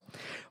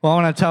Well,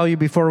 I want to tell you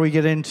before we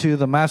get into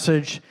the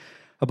message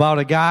about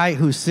a guy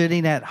who's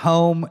sitting at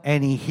home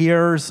and he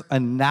hears a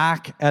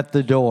knock at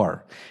the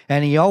door.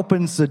 And he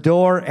opens the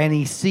door and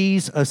he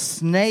sees a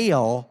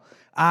snail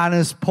on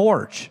his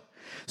porch.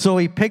 So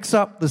he picks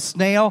up the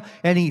snail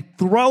and he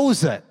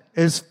throws it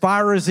as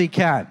far as he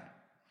can.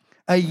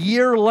 A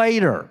year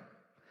later,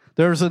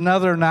 there's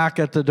another knock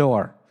at the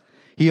door.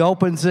 He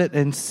opens it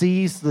and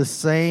sees the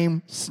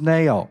same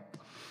snail.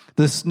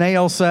 The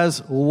snail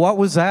says, "What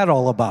was that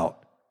all about?"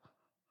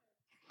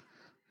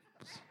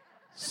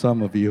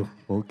 Some of you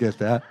will get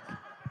that.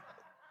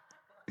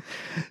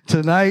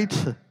 Tonight,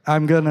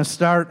 I'm going to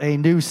start a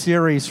new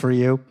series for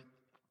you.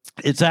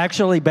 It's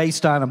actually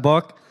based on a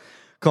book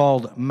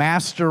called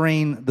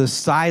Mastering the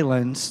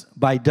Silence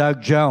by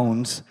Doug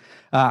Jones.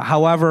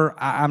 However,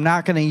 I'm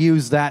not going to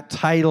use that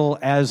title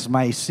as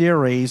my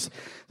series.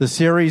 The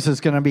series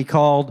is going to be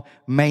called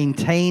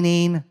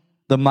Maintaining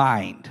the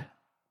Mind.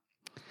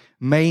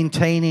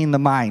 Maintaining the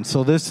Mind.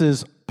 So this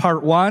is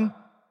part one.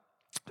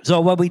 So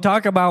when we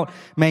talk about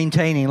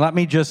maintaining, let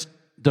me just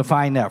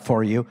define that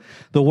for you.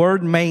 The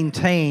word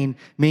maintain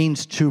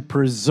means to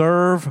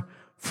preserve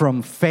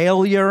from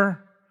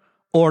failure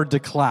or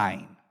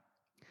decline.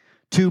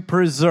 To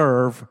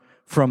preserve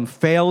from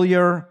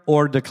failure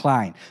or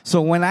decline.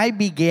 So when I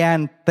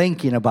began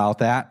thinking about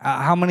that,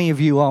 how many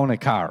of you own a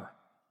car?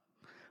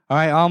 All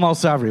right,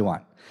 almost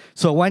everyone.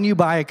 So when you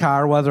buy a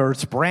car, whether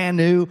it's brand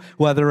new,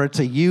 whether it's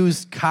a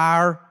used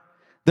car,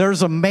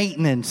 there's a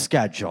maintenance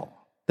schedule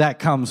that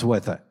comes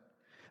with it,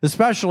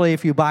 especially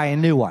if you buy a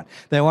new one.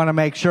 They want to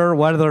make sure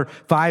whether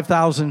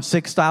 5,000,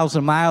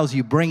 6,000 miles,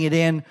 you bring it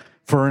in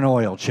for an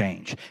oil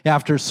change.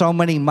 After so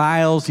many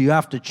miles, you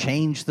have to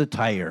change the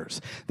tires.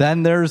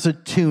 Then there's a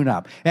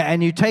tune-up.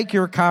 And you take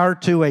your car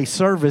to a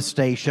service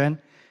station,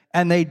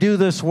 and they do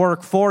this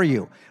work for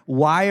you.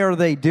 Why are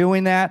they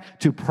doing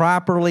that? To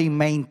properly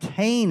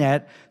maintain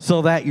it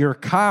so that your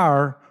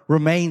car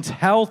remains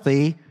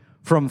healthy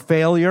from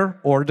failure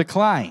or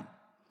decline.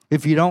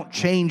 If you don't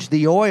change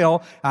the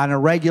oil on a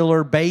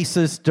regular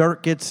basis,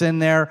 dirt gets in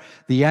there,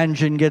 the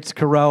engine gets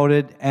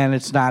corroded, and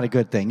it's not a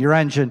good thing. Your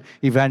engine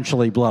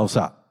eventually blows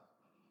up.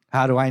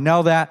 How do I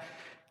know that?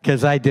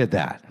 Because I did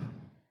that.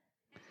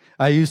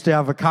 I used to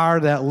have a car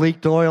that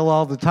leaked oil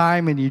all the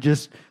time, and you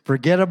just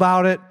forget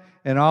about it,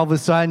 and all of a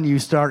sudden you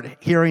start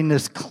hearing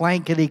this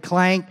clankety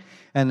clank,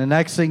 and the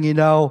next thing you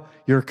know,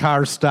 your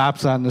car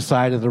stops on the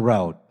side of the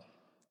road,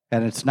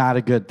 and it's not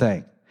a good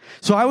thing.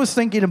 So I was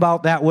thinking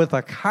about that with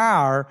a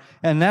car,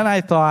 and then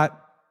I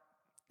thought,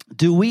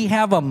 do we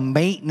have a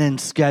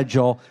maintenance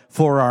schedule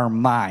for our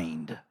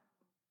mind?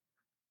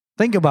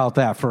 Think about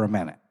that for a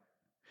minute.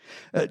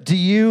 Do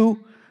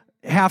you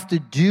have to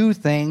do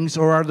things,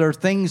 or are there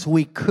things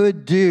we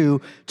could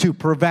do to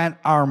prevent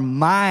our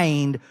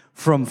mind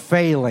from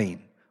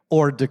failing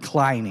or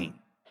declining?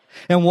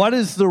 And what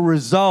is the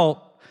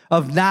result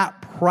of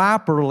not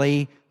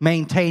properly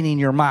maintaining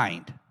your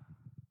mind?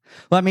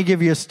 Let me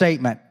give you a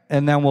statement,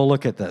 and then we'll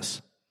look at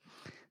this.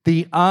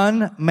 The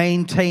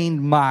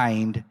unmaintained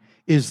mind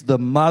is the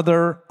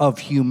mother of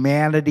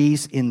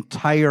humanity's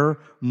entire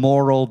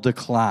moral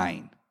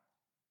decline.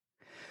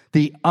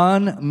 The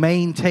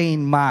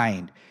unmaintained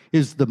mind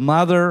is the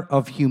mother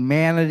of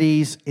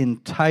humanity's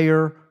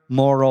entire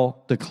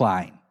moral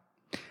decline.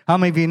 How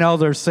many of you know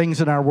there's things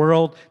in our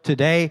world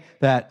today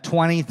that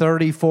 20,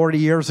 30, 40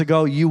 years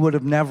ago you would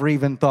have never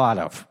even thought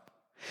of?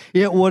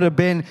 It would have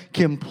been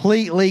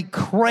completely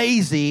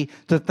crazy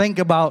to think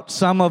about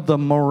some of the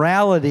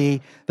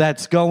morality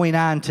that's going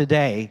on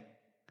today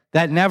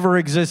that never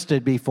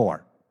existed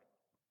before.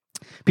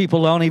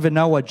 People don't even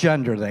know what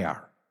gender they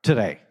are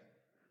today.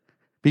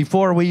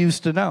 Before, we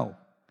used to know.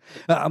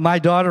 My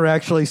daughter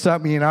actually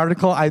sent me an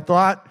article. I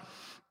thought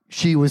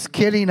she was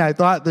kidding. I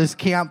thought this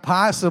can't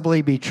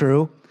possibly be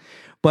true.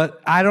 But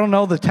I don't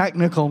know the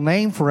technical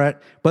name for it,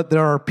 but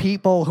there are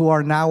people who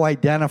are now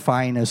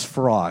identifying as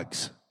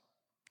frogs.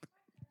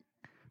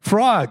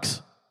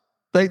 Frogs.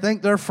 They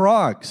think they're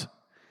frogs.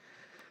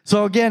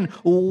 So again,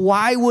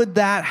 why would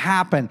that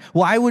happen?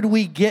 Why would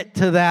we get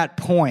to that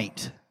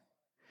point?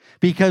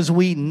 Because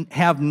we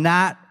have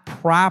not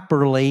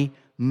properly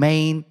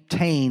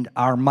maintained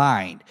our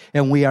mind,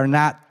 and we are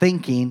not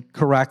thinking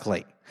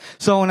correctly.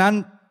 So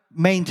an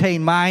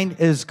unmaintained mind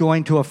is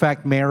going to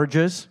affect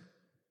marriages.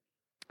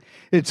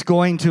 It's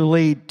going to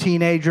lead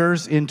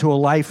teenagers into a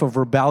life of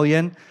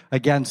rebellion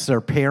against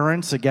their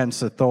parents,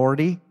 against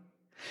authority.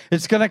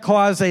 It's going to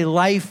cause a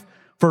life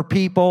for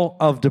people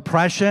of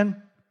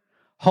depression,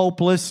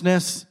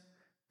 hopelessness,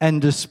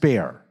 and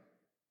despair.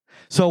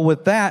 So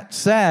with that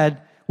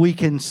said, we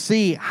can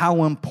see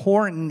how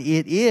important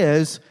it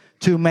is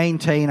to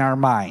maintain our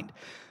mind.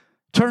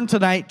 Turn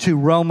tonight to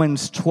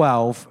Romans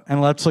 12,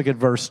 and let's look at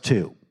verse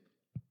 2.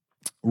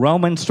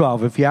 Romans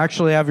 12. If you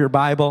actually have your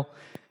Bible,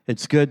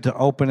 it's good to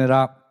open it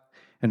up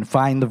and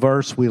find the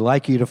verse. We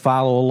like you to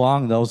follow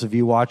along, those of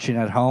you watching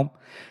at home,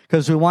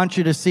 because we want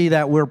you to see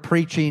that we're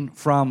preaching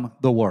from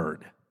the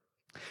Word.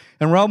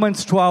 In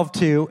Romans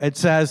 12:2, it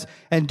says,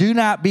 "And do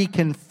not be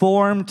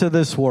conformed to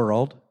this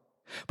world,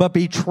 But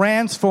be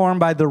transformed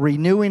by the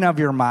renewing of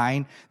your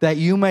mind, that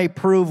you may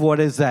prove what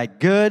is that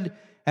good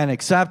and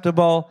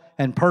acceptable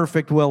and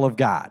perfect will of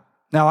God.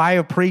 Now, I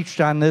have preached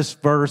on this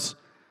verse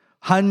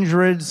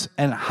hundreds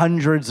and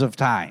hundreds of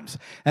times,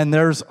 and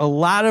there's a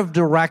lot of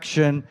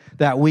direction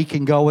that we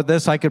can go with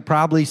this. I could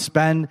probably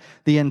spend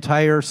the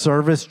entire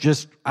service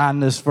just on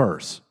this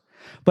verse.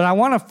 But I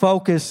want to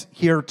focus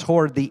here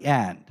toward the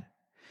end.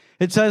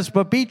 It says,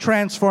 but be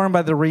transformed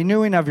by the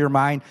renewing of your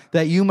mind,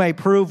 that you may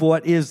prove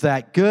what is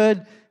that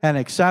good and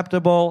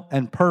acceptable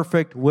and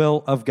perfect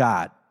will of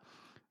God.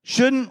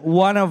 Shouldn't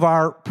one of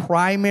our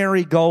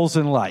primary goals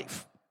in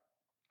life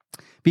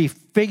be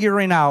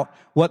figuring out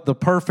what the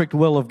perfect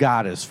will of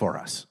God is for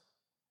us?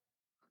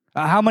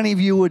 How many of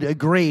you would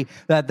agree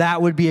that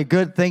that would be a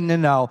good thing to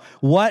know?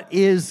 What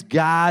is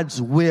God's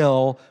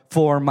will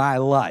for my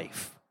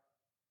life?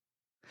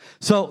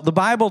 So the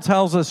Bible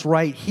tells us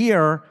right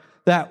here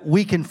that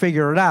we can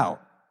figure it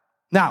out.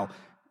 Now,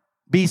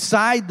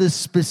 beside the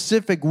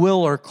specific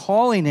will or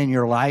calling in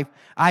your life,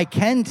 I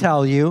can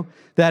tell you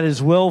that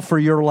His will for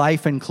your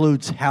life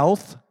includes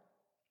health,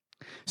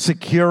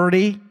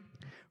 security,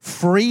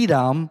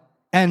 freedom,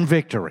 and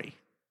victory.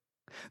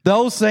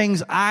 Those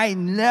things I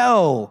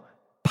know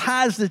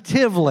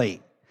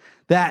positively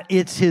that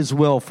it's His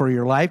will for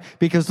your life,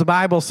 because the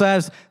Bible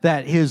says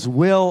that His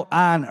will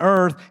on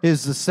earth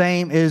is the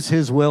same as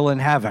His will in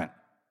heaven.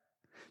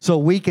 So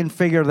we can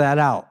figure that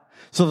out.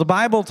 So the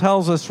Bible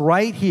tells us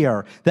right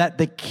here that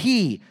the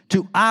key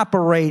to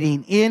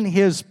operating in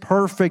His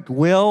perfect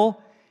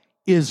will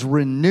is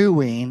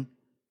renewing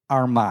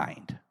our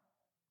mind.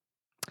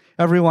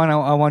 Everyone,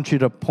 I want you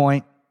to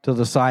point to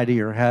the side of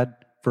your head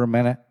for a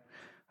minute.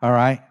 All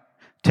right?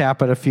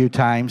 Tap it a few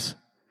times.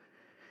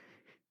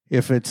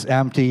 If it's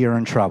empty, you're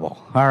in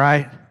trouble. All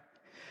right?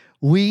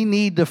 We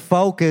need to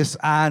focus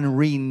on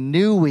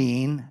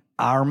renewing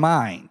our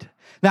mind.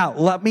 Now,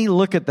 let me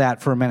look at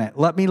that for a minute.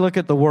 Let me look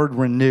at the word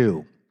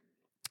renew.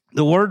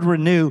 The word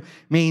renew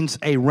means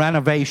a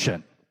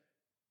renovation.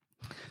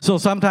 So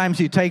sometimes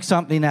you take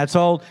something that's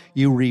old,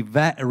 you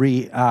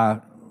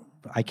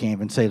I can't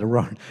even say the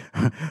word,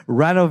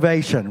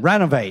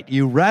 renovate.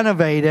 You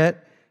renovate it,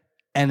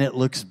 and it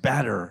looks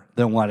better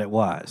than what it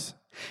was.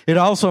 It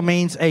also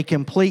means a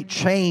complete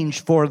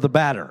change for the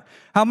better.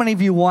 How many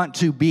of you want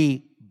to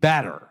be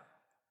better?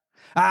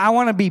 I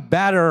want to be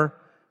better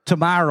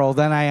tomorrow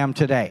than I am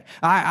today.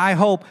 I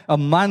hope a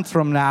month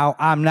from now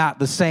I'm not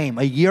the same.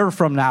 A year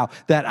from now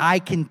that I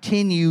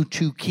continue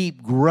to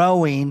keep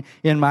growing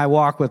in my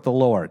walk with the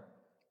Lord.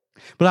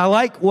 But I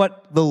like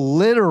what the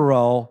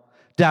literal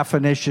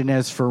definition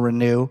is for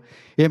renew.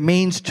 It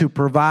means to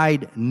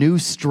provide new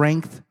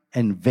strength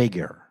and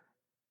vigor.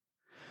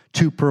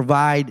 To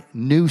provide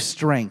new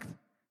strength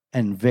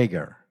and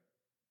vigor.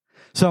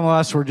 Some of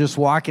us were just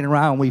walking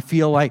around. We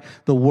feel like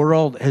the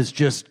world has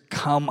just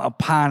come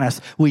upon us.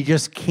 We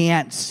just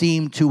can't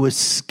seem to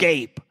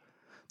escape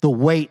the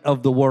weight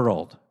of the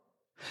world.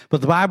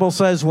 But the Bible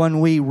says when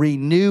we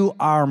renew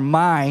our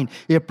mind,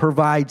 it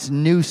provides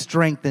new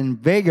strength and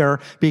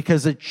vigor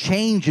because it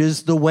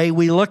changes the way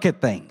we look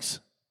at things.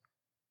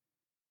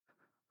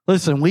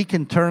 Listen, we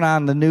can turn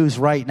on the news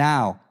right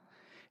now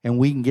and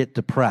we can get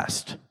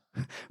depressed.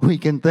 We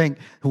can think,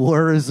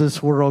 where is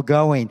this world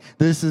going?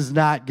 This is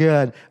not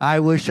good. I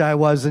wish I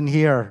wasn't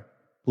here.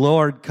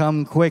 Lord,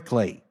 come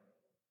quickly.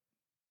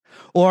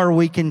 Or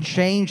we can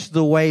change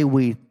the way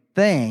we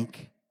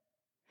think,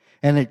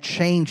 and it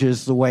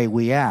changes the way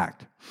we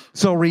act.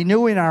 So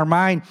renewing our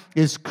mind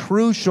is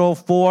crucial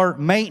for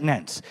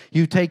maintenance.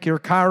 You take your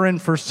car in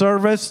for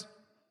service,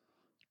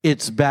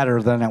 it's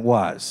better than it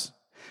was.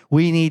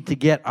 We need to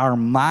get our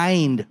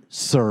mind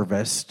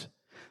serviced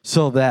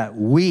so that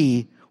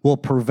we will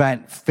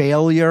prevent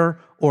failure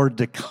or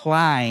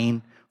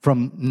decline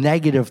from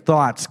negative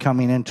thoughts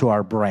coming into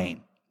our brain.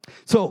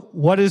 So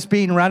what is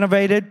being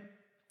renovated?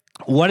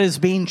 What is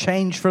being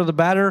changed for the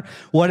better?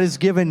 What is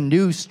given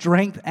new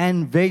strength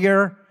and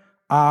vigor?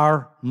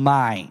 Our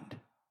mind.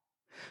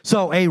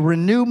 So a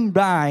renewed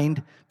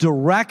mind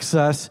directs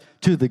us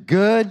to the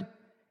good,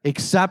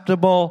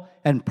 acceptable,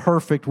 and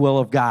perfect will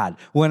of God.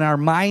 When our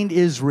mind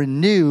is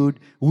renewed,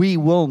 we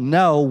will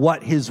know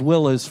what His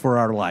will is for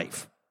our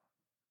life.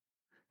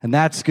 And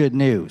that's good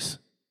news.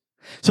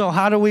 So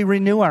how do we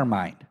renew our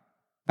mind?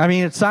 I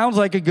mean, it sounds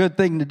like a good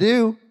thing to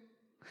do.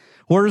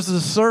 Where's the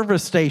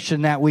service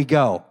station that we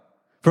go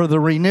for the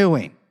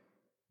renewing?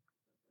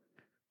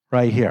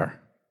 Right here.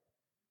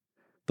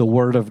 The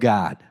Word of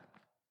God.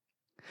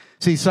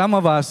 See, some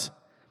of us,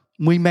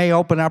 we may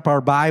open up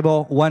our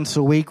Bible once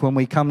a week when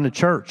we come to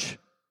church.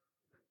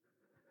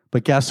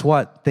 But guess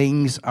what?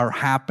 Things are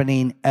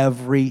happening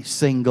every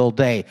single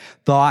day.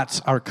 Thoughts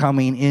are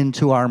coming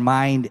into our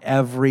mind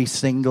every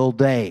single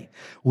day.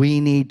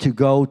 We need to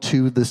go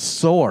to the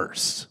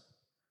source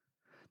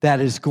that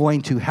is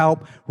going to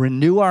help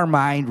renew our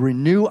mind,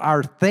 renew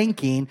our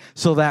thinking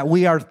so that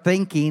we are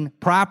thinking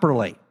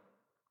properly.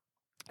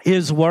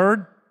 His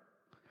Word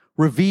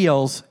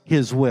reveals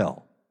His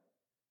will.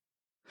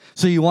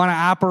 So you want to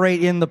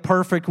operate in the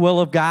perfect will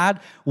of God?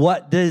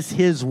 What does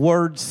His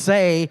Word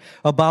say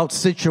about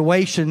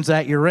situations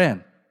that you're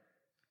in?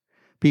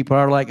 People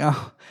are like,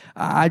 oh,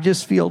 I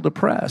just feel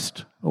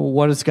depressed. Well,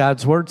 what does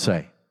God's Word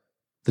say?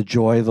 The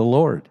joy of the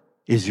Lord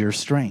is your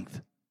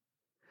strength.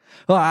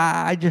 Well,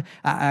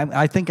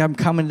 I think I'm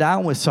coming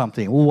down with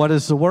something. Well, what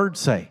does the Word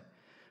say?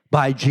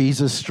 By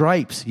Jesus'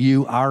 stripes,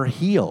 you are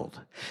healed.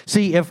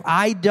 See, if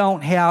I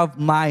don't have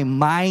my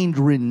mind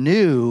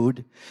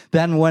renewed,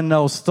 then when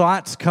those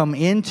thoughts come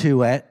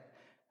into it,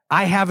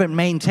 I haven't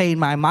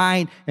maintained my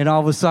mind, and all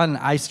of a sudden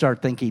I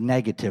start thinking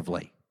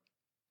negatively.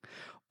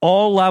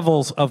 All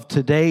levels of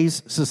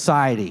today's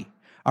society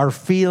are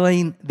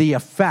feeling the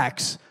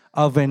effects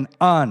of an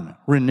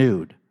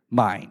unrenewed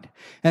mind.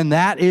 And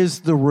that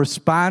is the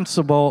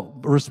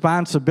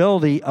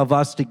responsibility of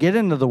us to get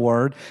into the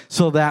Word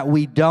so that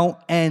we don't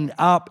end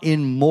up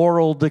in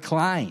moral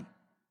decline.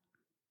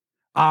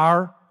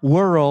 Our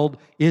world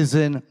is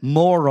in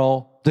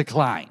moral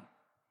decline.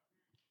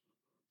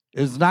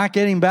 It's not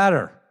getting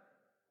better.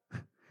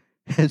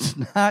 It's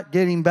not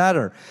getting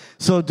better.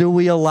 So do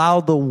we allow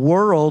the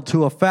world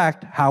to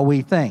affect how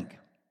we think?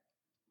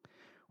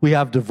 We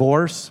have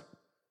divorce,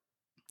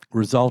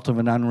 result of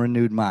an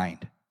unrenewed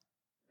mind.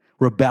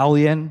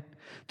 Rebellion,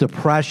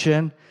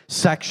 depression,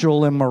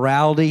 sexual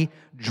immorality,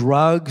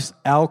 drugs,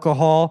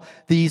 alcohol.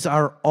 These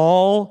are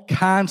all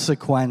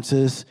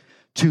consequences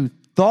to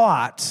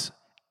thoughts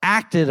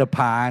acted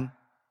upon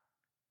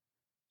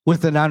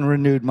with an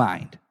unrenewed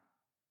mind.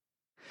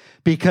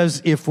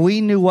 Because if we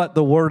knew what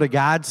the Word of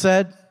God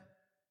said,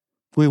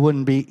 we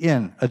wouldn't be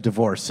in a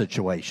divorce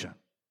situation.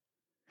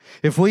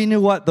 If we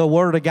knew what the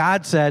Word of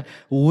God said,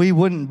 we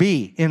wouldn't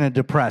be in a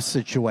depressed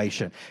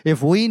situation.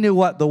 If we knew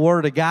what the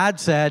Word of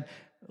God said,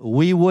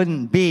 we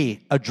wouldn't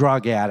be a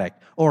drug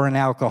addict or an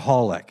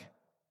alcoholic.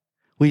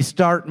 We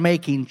start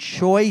making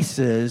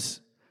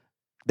choices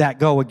that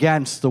go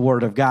against the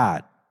Word of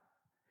God.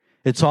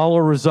 It's all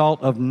a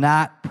result of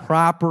not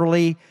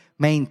properly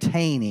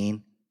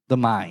maintaining the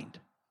mind.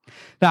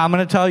 Now, I'm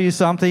going to tell you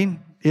something.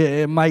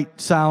 It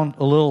might sound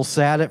a little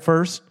sad at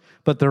first,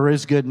 but there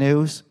is good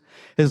news.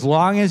 As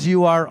long as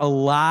you are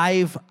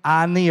alive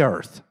on the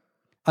earth,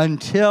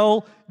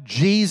 until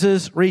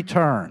Jesus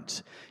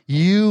returns,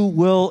 you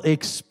will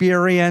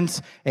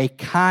experience a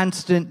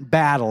constant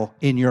battle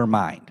in your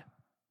mind.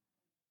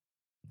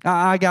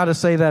 I got to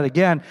say that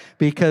again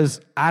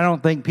because I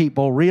don't think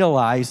people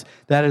realize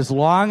that as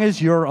long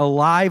as you're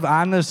alive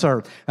on this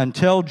earth,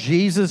 until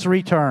Jesus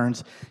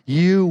returns,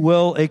 you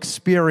will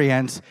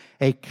experience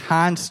a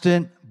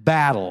constant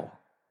battle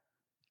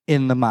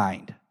in the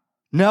mind.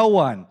 No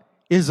one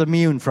is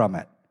immune from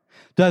it.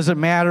 Doesn't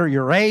matter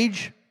your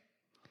age,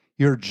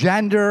 your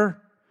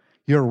gender,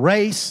 your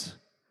race,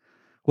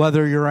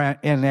 whether you're an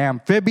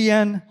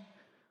amphibian.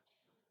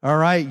 All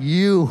right,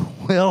 you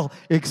will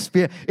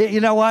experience.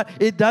 You know what?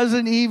 It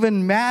doesn't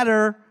even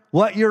matter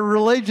what your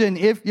religion,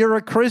 if you're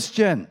a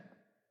Christian.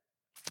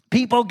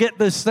 People get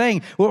this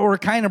thing. We're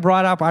kind of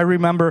brought up. I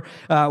remember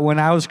when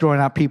I was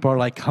growing up, people are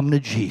like, come to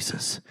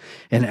Jesus,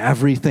 and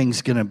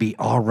everything's going to be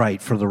all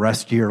right for the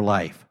rest of your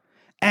life.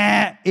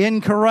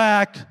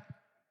 Incorrect.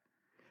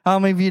 How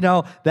many of you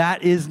know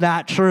that is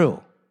not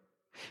true?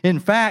 In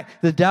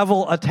fact, the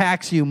devil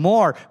attacks you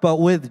more, but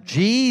with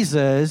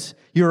Jesus,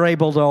 you're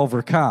able to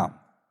overcome.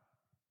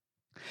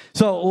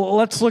 So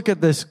let's look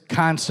at this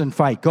constant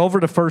fight. Go over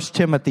to 1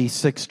 Timothy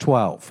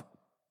 6:12.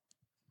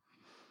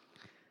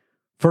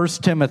 1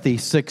 Timothy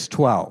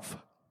 6:12.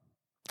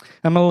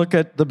 I'm going to look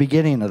at the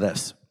beginning of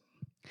this.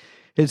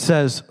 It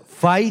says,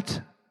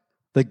 fight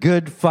the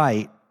good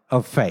fight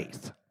of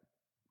faith.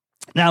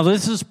 Now,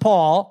 this is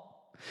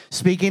Paul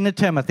speaking to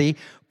Timothy.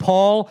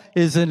 Paul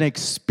is an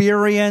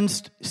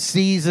experienced,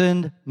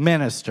 seasoned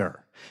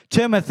minister.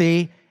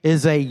 Timothy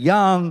is a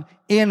young,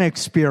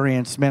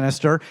 inexperienced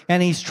minister,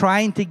 and he's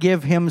trying to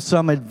give him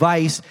some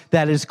advice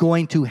that is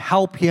going to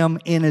help him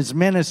in his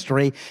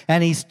ministry.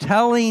 And he's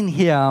telling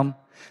him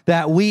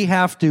that we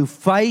have to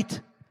fight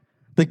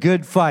the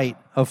good fight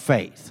of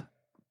faith.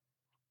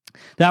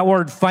 That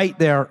word fight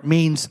there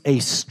means a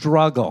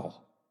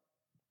struggle,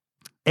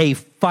 a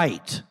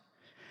fight,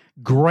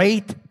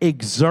 great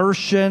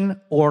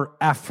exertion or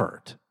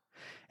effort.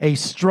 A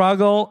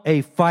struggle,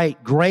 a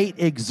fight, great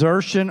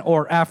exertion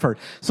or effort.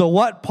 So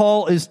what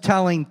Paul is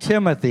telling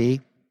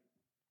Timothy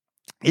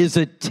is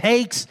it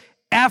takes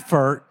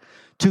effort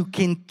to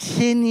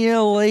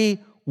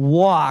continually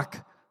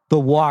walk the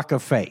walk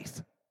of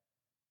faith.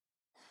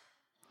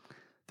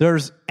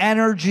 There's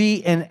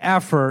energy and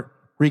effort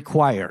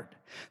required.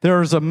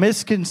 There is a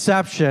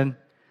misconception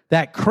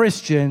that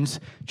Christians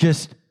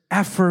just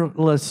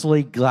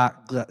effortlessly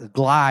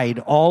glide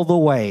all the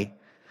way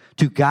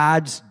to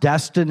God's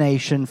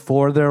destination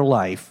for their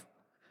life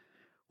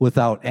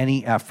without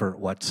any effort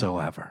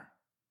whatsoever.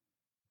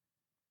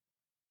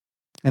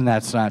 And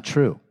that's not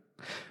true.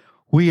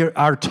 We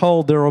are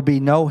told there will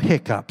be no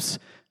hiccups,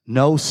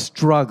 no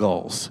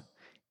struggles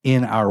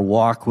in our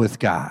walk with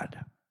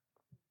God.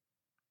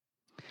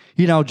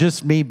 You know,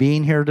 just me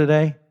being here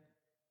today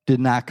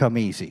did not come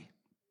easy.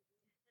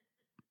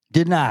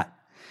 Did not.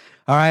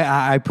 All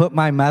right, I put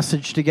my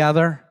message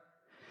together,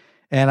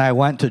 and I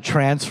went to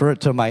transfer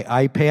it to my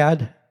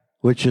iPad,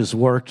 which has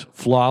worked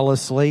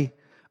flawlessly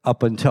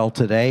up until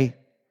today.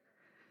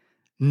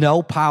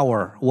 No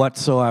power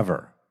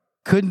whatsoever.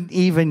 Couldn't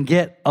even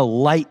get a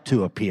light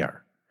to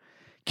appear.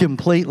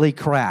 Completely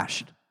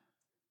crashed.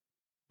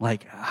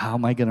 Like, how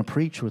am I going to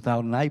preach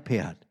without an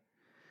iPad?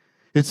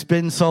 It's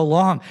been so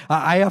long.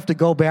 I have to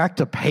go back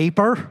to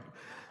paper.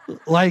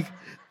 Like,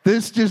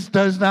 this just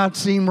does not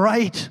seem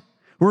right.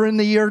 We're in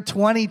the year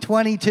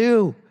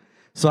 2022.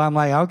 So I'm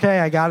like, okay,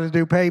 I got to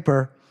do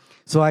paper.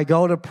 So I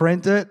go to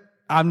print it.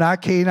 I'm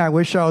not kidding. I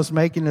wish I was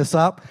making this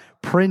up.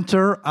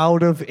 Printer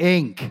out of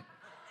ink.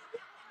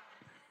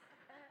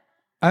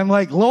 I'm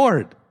like,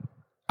 Lord,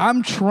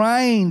 I'm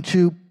trying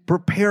to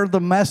prepare the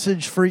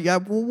message for you.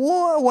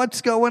 Whoa,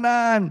 what's going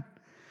on?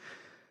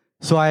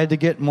 So I had to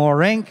get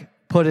more ink,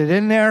 put it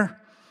in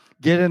there,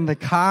 get in the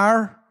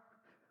car.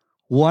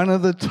 One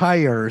of the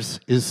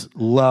tires is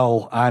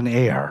low on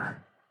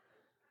air.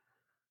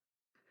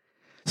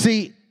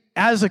 See,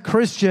 as a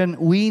Christian,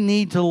 we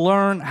need to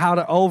learn how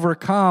to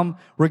overcome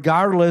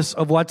regardless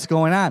of what's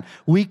going on.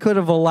 We could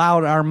have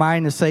allowed our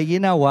mind to say, you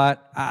know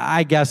what,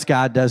 I guess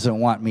God doesn't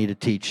want me to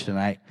teach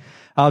tonight.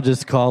 I'll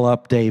just call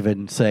up David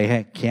and say,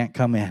 hey, can't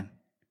come in.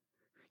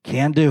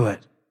 Can't do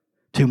it.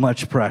 Too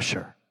much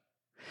pressure.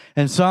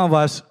 And some of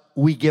us,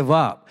 we give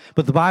up.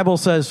 But the Bible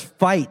says,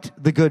 fight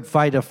the good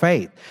fight of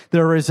faith.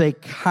 There is a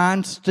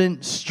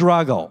constant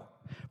struggle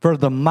for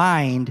the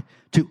mind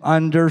to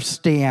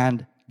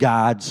understand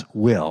God's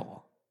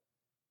will.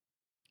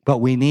 But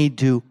we need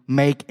to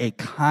make a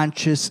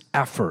conscious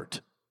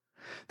effort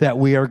that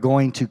we are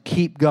going to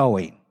keep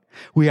going.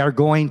 We are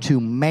going to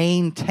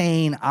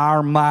maintain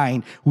our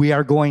mind. We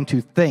are going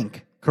to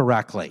think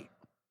correctly.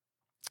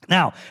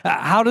 Now,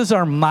 how does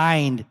our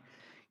mind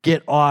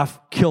get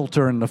off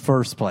kilter in the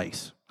first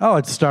place? Oh,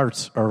 it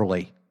starts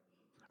early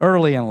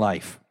in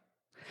life.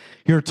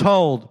 You're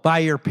told by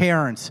your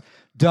parents,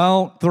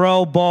 don't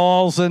throw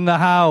balls in the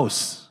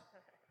house.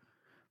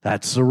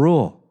 That's the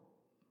rule.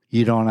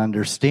 You don't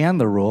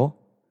understand the rule.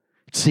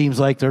 It seems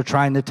like they're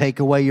trying to take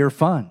away your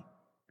fun.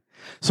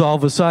 So all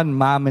of a sudden,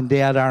 mom and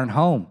dad aren't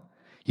home.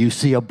 You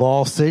see a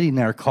ball sitting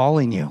there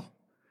calling you.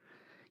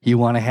 You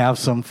want to have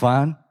some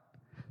fun?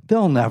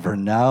 They'll never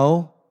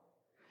know.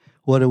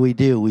 What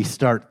do? We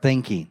start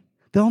thinking,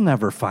 they'll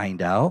never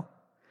find out.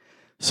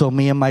 So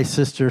me and my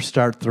sister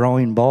start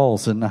throwing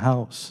balls in the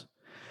house.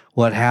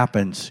 What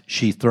happens?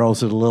 She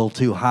throws it a little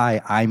too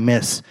high. I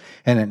miss,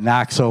 and it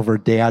knocks over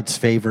Dad's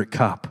favorite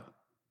cup.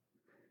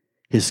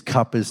 His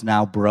cup is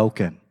now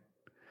broken.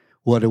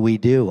 What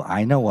do?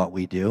 I know what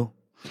we do.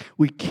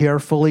 We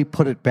carefully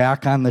put it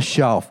back on the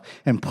shelf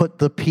and put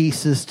the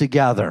pieces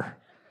together.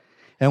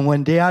 And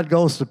when Dad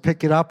goes to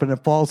pick it up and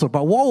it falls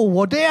apart,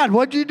 whoa, Dad,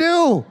 what'd you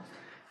do?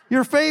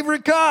 Your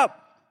favorite cup.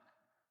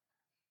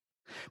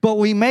 But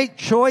we make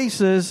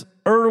choices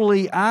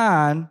early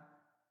on.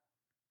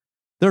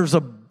 There's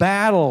a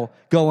battle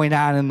going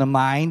on in the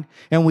mind,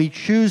 and we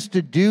choose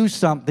to do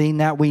something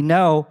that we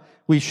know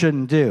we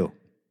shouldn't do.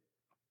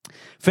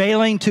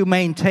 Failing to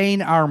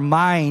maintain our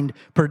mind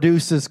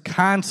produces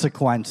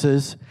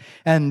consequences,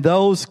 and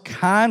those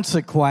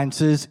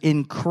consequences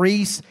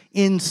increase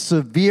in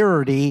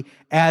severity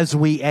as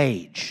we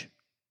age.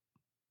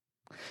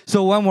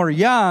 So when we're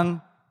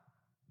young,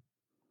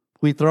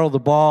 we throw the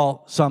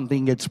ball,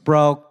 something gets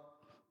broke,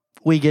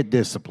 we get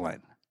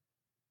disciplined.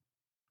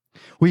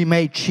 We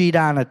may cheat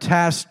on a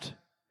test,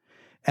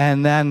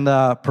 and then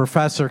the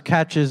professor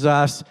catches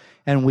us,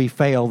 and we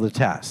fail the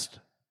test.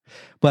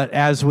 But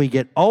as we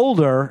get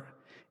older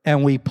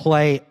and we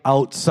play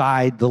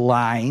outside the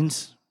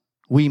lines,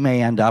 we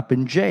may end up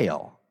in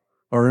jail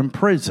or in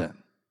prison.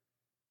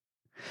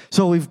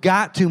 So we've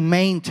got to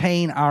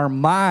maintain our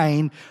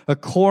mind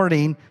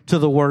according to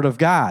the Word of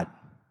God.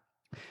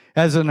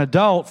 As an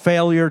adult,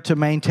 failure to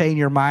maintain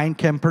your mind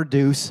can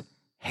produce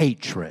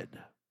hatred.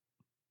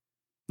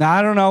 Now,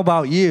 I don't know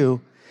about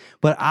you,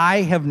 but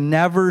I have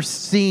never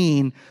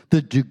seen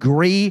the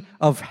degree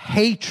of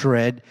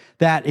hatred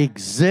that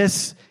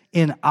exists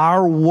in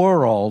our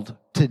world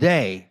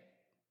today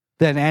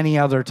than any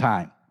other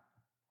time.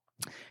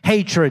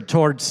 Hatred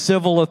toward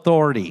civil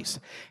authorities,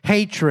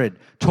 hatred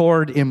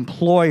toward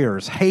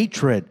employers,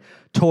 hatred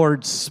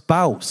toward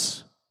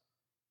spouse.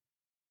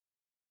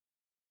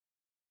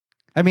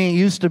 I mean, it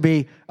used to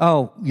be,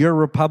 oh, you're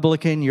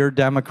Republican, you're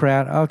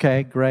Democrat.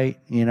 Okay, great.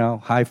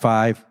 High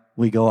five.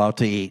 We go out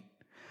to eat.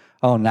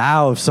 Oh,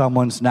 now if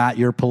someone's not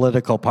your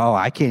political power,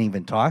 I can't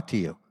even talk to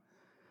you.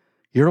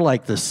 You're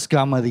like the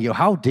scum of the earth.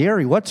 How dare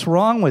you? What's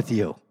wrong with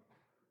you?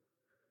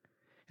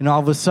 And all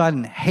of a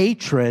sudden,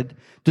 hatred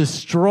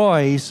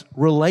destroys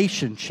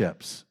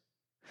relationships.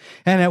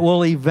 And it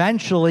will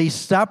eventually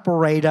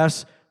separate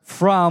us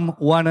from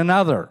one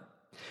another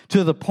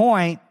to the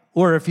point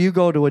where if you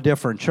go to a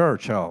different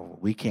church,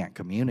 we can't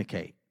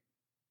communicate.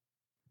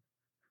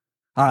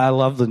 I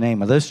love the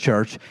name of this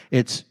church.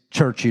 It's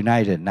Church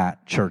United,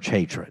 not Church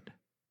Hatred.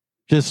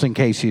 Just in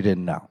case you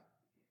didn't know.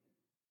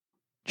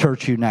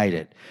 Church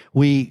United.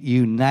 We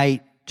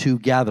unite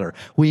together.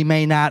 We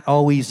may not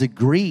always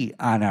agree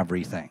on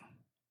everything,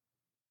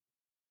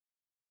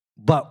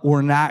 but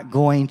we're not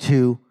going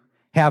to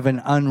have an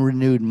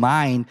unrenewed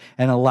mind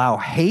and allow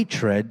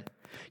hatred.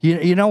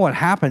 You know what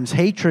happens?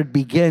 Hatred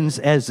begins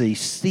as a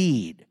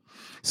seed.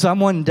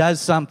 Someone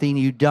does something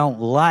you don't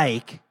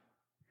like,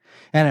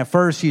 and at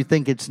first you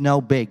think it's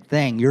no big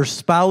thing. Your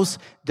spouse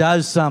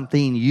does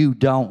something you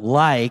don't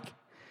like,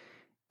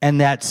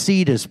 and that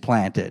seed is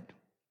planted.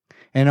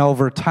 And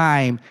over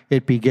time,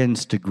 it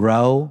begins to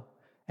grow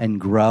and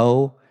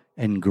grow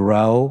and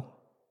grow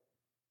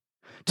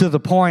to the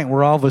point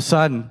where all of a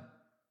sudden,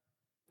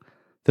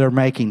 they're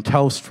making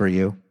toast for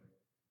you,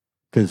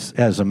 because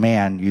as a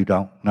man, you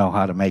don't know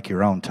how to make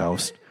your own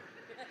toast.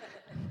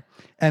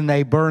 And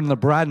they burn the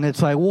bread, and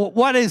it's like, well,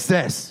 what is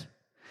this?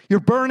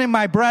 You're burning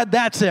my bread?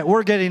 That's it.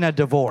 We're getting a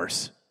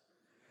divorce.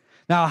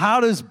 Now,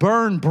 how does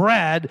burned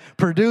bread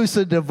produce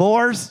a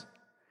divorce?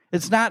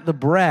 It's not the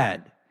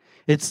bread.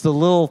 It's the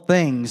little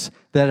things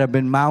that have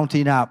been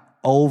mounting up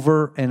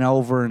over and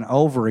over and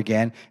over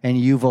again, and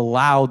you've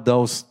allowed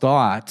those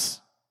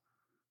thoughts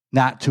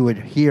not to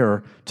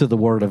adhere to the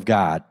Word of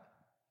God.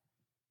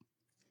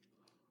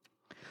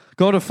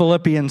 Go to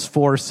Philippians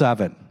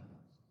 4:7.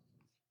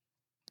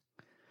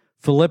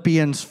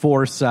 Philippians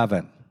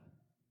 4:7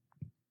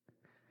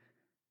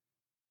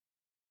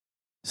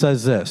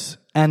 says this,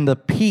 and the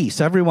peace,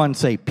 everyone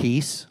say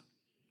peace,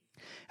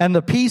 and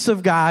the peace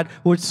of God,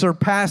 which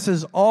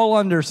surpasses all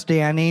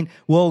understanding,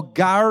 will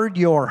guard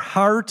your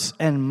hearts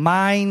and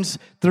minds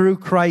through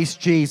Christ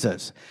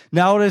Jesus.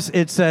 Notice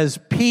it says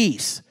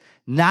peace,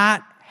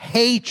 not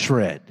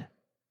hatred,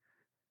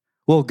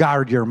 will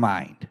guard your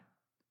mind.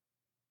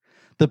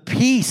 The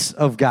peace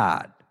of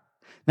God,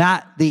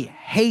 not the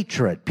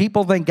hatred.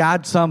 People think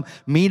God's some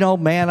mean old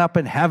man up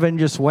in heaven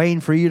just waiting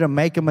for you to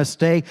make a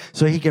mistake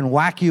so he can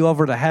whack you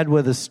over the head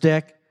with a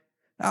stick.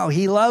 No,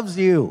 he loves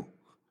you.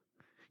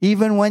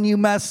 Even when you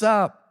mess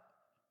up,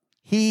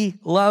 he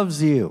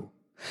loves you.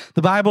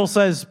 The Bible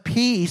says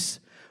peace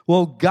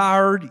will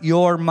guard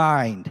your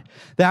mind.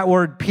 That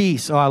word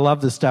peace, oh, I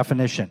love this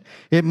definition.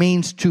 It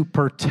means to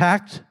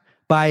protect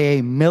by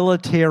a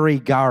military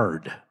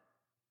guard.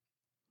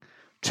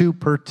 To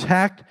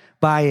protect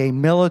by a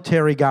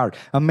military guard.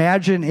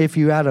 Imagine if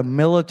you had a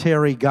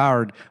military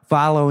guard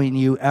following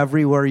you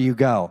everywhere you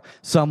go.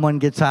 Someone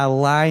gets out of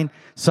line,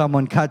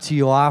 someone cuts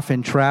you off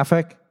in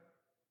traffic.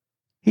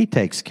 He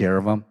takes care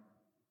of them.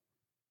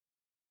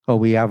 Oh,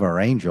 we have our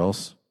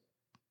angels.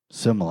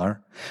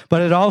 Similar.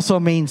 But it also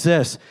means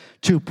this,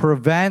 to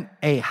prevent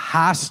a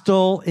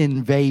hostile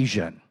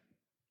invasion.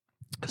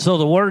 So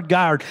the word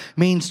guard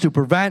means to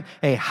prevent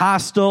a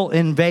hostile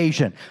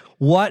invasion.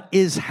 What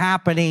is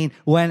happening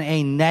when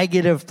a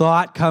negative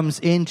thought comes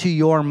into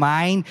your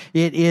mind?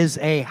 It is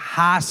a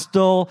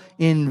hostile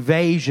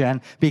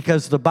invasion,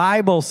 because the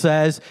Bible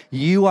says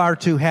you are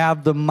to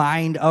have the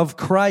mind of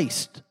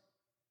Christ.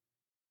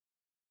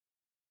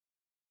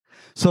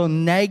 So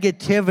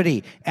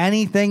negativity,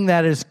 anything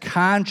that is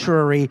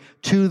contrary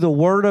to the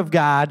Word of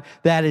God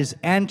that is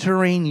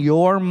entering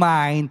your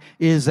mind,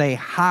 is a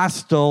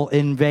hostile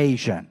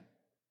invasion.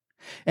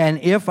 And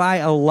if I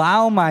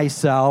allow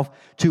myself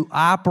to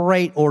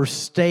operate or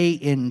stay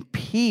in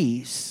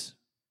peace,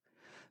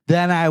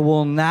 then I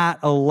will not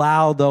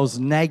allow those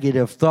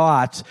negative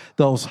thoughts,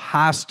 those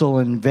hostile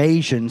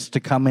invasions to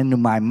come into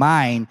my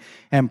mind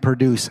and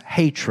produce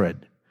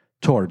hatred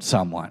towards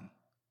someone.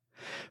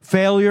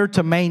 Failure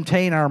to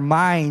maintain our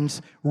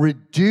minds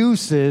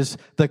reduces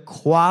the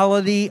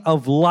quality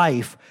of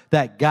life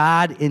that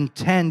God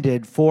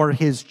intended for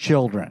His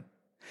children.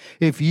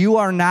 If you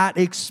are not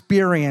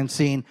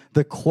experiencing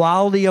the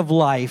quality of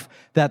life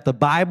that the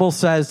Bible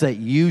says that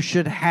you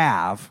should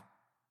have,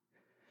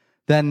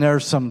 then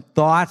there's some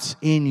thoughts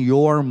in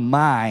your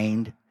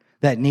mind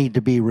that need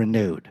to be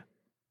renewed.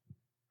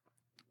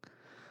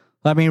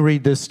 Let me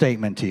read this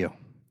statement to you.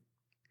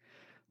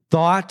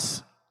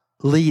 Thoughts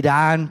lead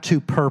on to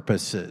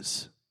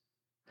purposes.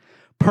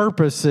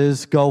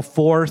 Purposes go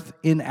forth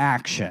in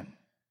action.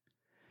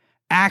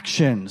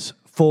 Actions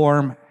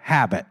form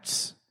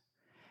habits.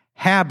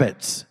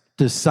 Habits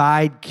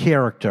decide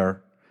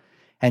character,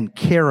 and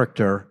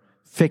character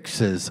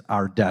fixes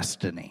our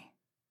destiny.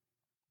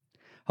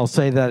 I'll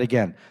say that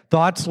again.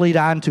 Thoughts lead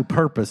on to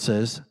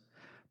purposes.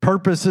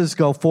 Purposes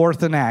go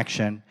forth in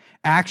action.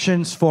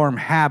 Actions form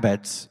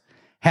habits.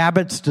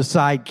 Habits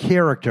decide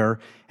character,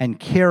 and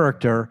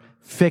character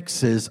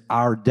fixes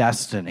our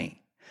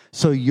destiny.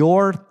 So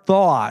your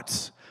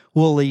thoughts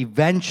will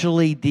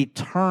eventually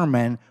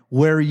determine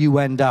where you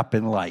end up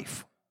in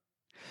life.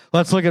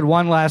 Let's look at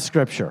one last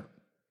scripture.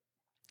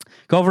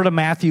 Go over to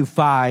Matthew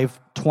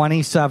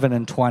 5:27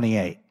 and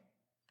 28.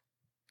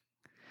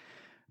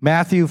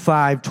 Matthew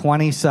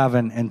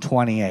 5:27 and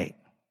 28.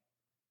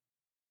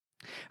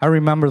 I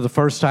remember the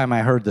first time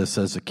I heard this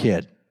as a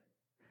kid.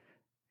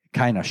 It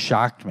kind of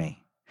shocked me.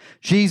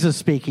 Jesus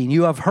speaking,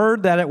 "You have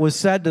heard that it was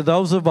said to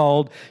those of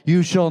old,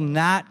 'You shall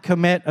not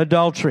commit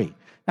adultery.'"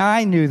 Now,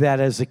 I knew that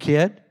as a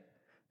kid.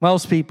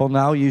 Most people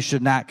know you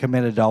should not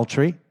commit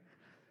adultery,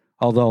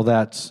 although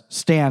that's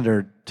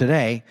standard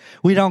today.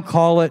 We don't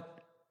call it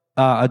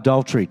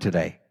adultery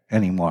today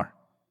anymore.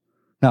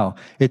 No,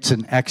 it's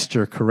an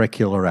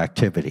extracurricular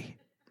activity.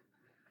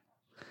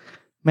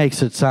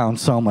 Makes it sound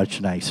so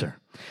much nicer.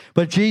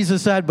 But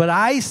Jesus said, but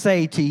I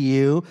say to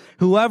you,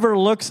 whoever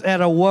looks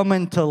at a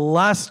woman to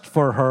lust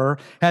for her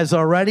has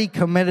already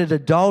committed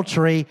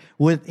adultery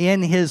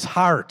within his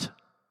heart.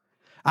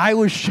 I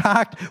was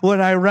shocked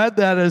when I read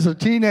that as a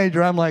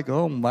teenager. I'm like,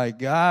 oh my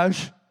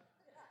gosh,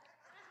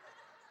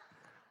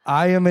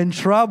 I am in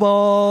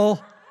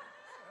trouble.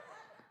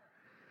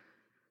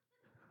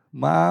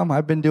 Mom,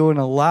 I've been doing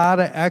a lot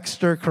of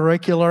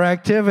extracurricular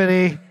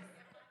activity.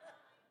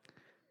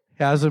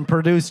 Hasn't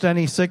produced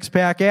any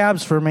six-pack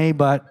abs for me,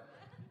 but...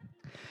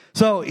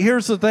 So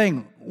here's the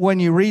thing. When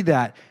you read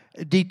that,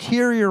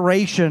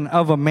 deterioration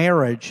of a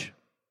marriage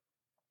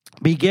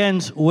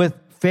begins with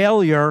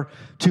failure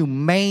to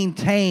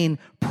maintain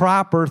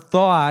proper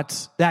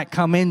thoughts that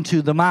come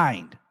into the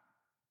mind.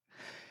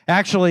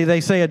 Actually, they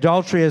say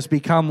adultery has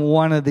become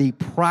one of the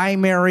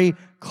primary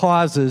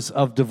causes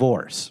of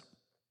divorce.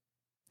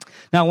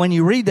 Now, when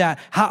you read that,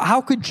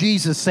 how could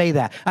Jesus say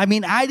that? I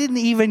mean, I didn't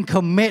even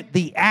commit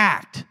the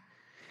act.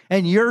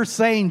 And you're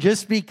saying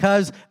just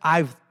because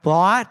I've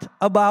thought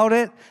about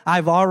it,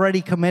 I've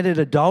already committed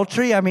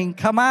adultery? I mean,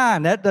 come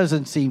on, that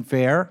doesn't seem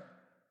fair.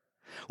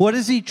 What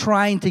is he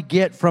trying to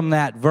get from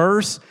that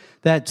verse?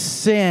 That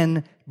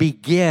sin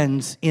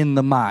begins in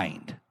the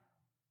mind.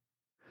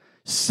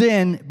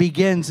 Sin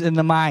begins in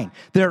the mind.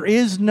 There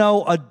is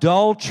no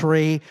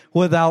adultery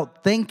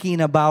without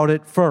thinking about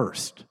it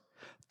first.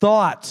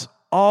 Thoughts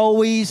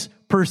always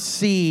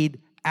precede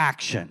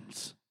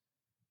actions.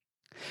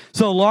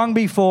 So long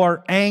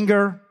before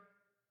anger,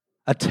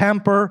 a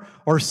temper,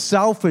 or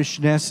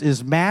selfishness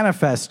is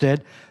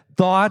manifested,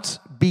 thoughts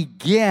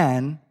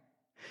begin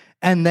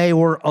and they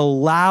were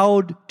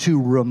allowed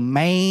to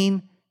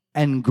remain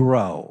and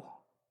grow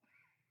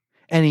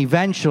and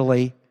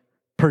eventually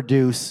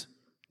produce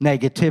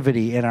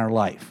negativity in our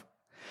life.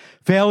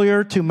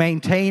 Failure to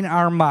maintain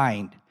our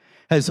mind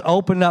has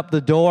opened up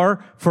the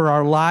door for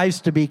our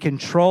lives to be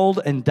controlled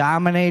and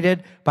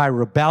dominated by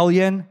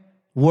rebellion,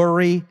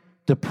 worry,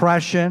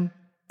 depression,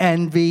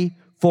 envy,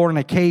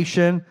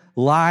 fornication,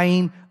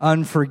 lying,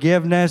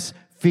 unforgiveness,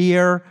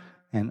 fear,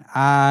 and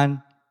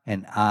on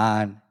and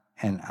on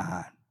and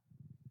on.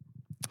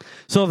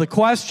 So the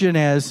question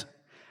is,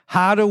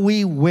 how do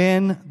we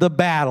win the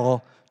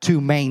battle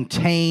to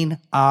maintain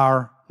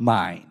our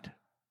mind?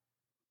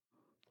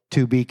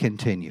 To be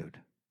continued.